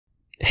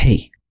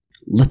Hey,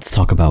 let's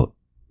talk about...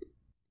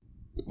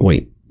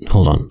 Wait,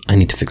 hold on, I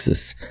need to fix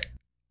this.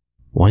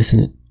 Why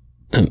isn't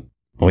it...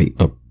 wait,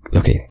 oh,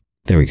 okay,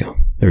 there we go.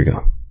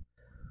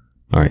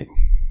 Alright,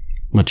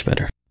 much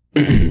better.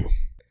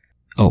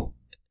 Oh,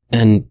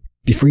 and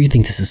before you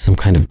think this is some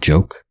kind of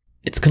joke,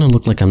 it's gonna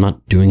look like I'm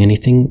not doing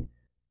anything,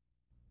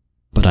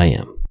 but I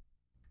am.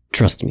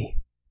 Trust me.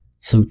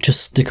 So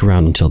just stick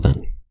around until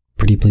then.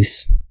 Pretty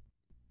please?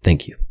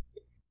 Thank you.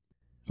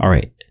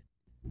 Alright,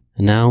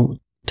 and now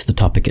to the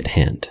topic at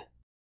hand.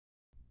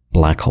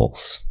 Black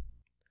holes.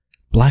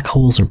 Black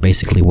holes are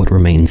basically what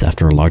remains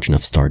after a large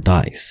enough star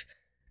dies.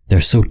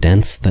 They're so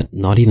dense that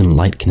not even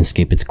light can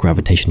escape its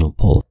gravitational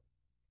pull.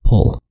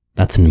 Pull,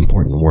 that's an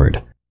important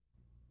word.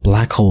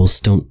 Black holes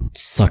don't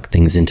suck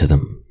things into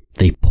them.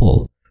 They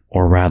pull,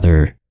 or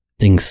rather,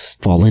 things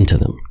fall into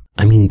them.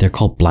 I mean, they're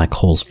called black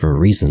holes for a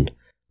reason.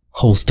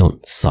 Holes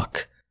don't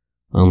suck.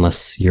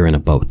 Unless you're in a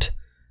boat.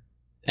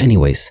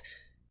 Anyways,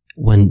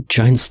 when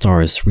giant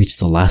stars reach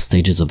the last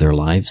stages of their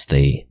lives,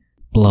 they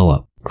blow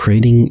up,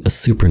 creating a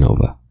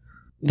supernova.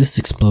 This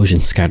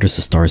explosion scatters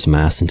the star's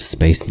mass into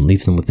space and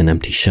leaves them with an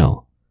empty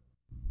shell.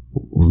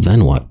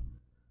 Then what?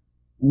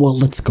 Well,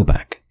 let's go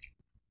back.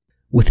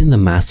 Within the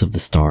mass of the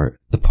star,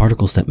 the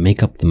particles that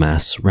make up the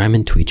mass ram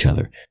into each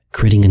other,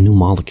 creating a new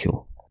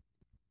molecule.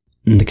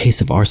 In the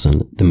case of our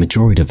sun, the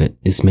majority of it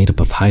is made up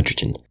of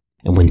hydrogen,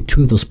 and when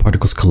two of those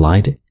particles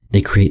collide,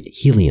 they create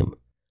helium.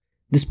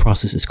 This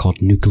process is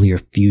called nuclear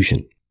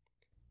fusion.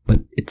 But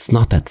it's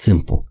not that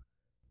simple.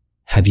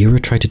 Have you ever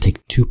tried to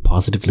take two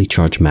positively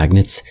charged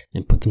magnets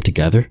and put them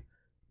together?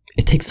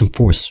 It takes some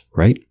force,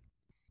 right?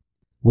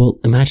 Well,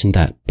 imagine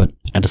that, but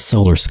at a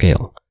solar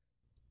scale.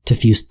 To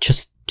fuse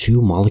just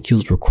two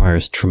molecules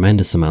requires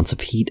tremendous amounts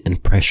of heat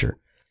and pressure.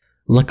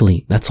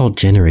 Luckily, that's all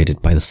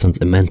generated by the sun's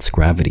immense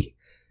gravity.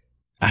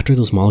 After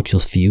those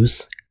molecules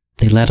fuse,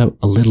 they let out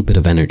a little bit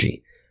of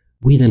energy.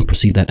 We then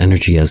perceive that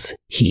energy as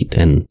heat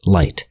and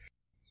light.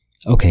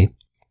 Okay,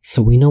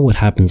 so we know what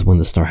happens when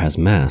the star has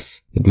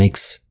mass. It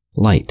makes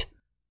light.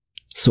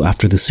 So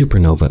after the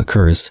supernova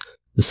occurs,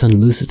 the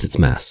sun loses its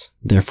mass,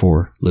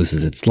 therefore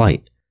loses its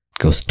light. It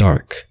goes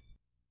dark.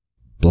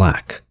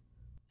 Black.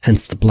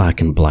 Hence the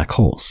black in black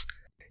holes.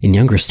 In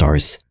younger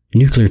stars,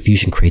 nuclear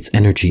fusion creates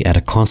energy at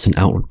a constant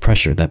outward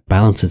pressure that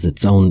balances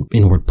its own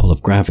inward pull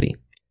of gravity.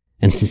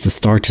 And since the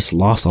star just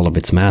lost all of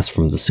its mass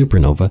from the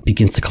supernova, it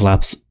begins to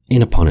collapse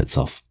in upon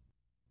itself.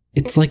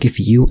 It's like if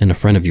you and a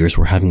friend of yours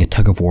were having a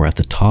tug-of-war at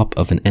the top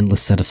of an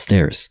endless set of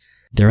stairs.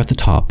 They're at the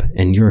top,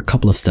 and you're a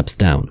couple of steps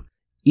down.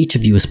 Each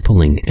of you is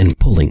pulling,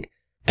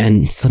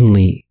 and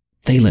suddenly,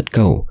 they let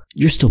go.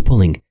 You're still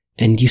pulling,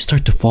 and you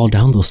start to fall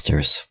down those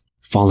stairs,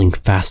 falling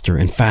faster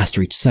and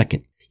faster each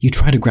second. You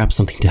try to grab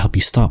something to help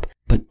you stop,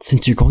 but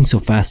since you're going so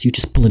fast, you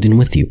just pull it in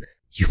with you.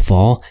 You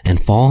fall,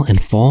 and fall, and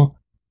fall.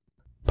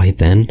 By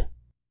then,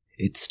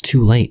 it's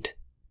too late.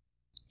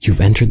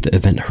 You've entered the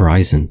event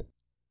horizon.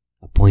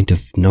 A point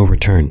of no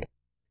return.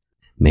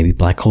 Maybe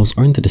black holes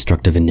aren't the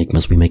destructive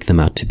enigmas we make them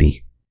out to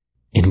be.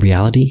 In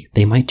reality,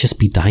 they might just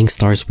be dying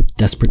stars with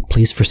desperate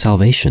pleas for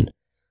salvation,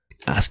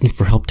 asking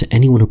for help to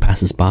anyone who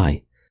passes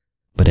by.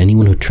 But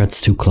anyone who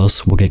treads too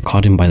close will get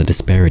caught in by the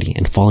disparity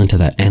and fall into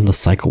that endless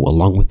cycle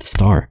along with the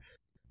star.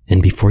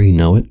 And before you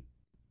know it,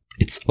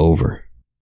 it's over.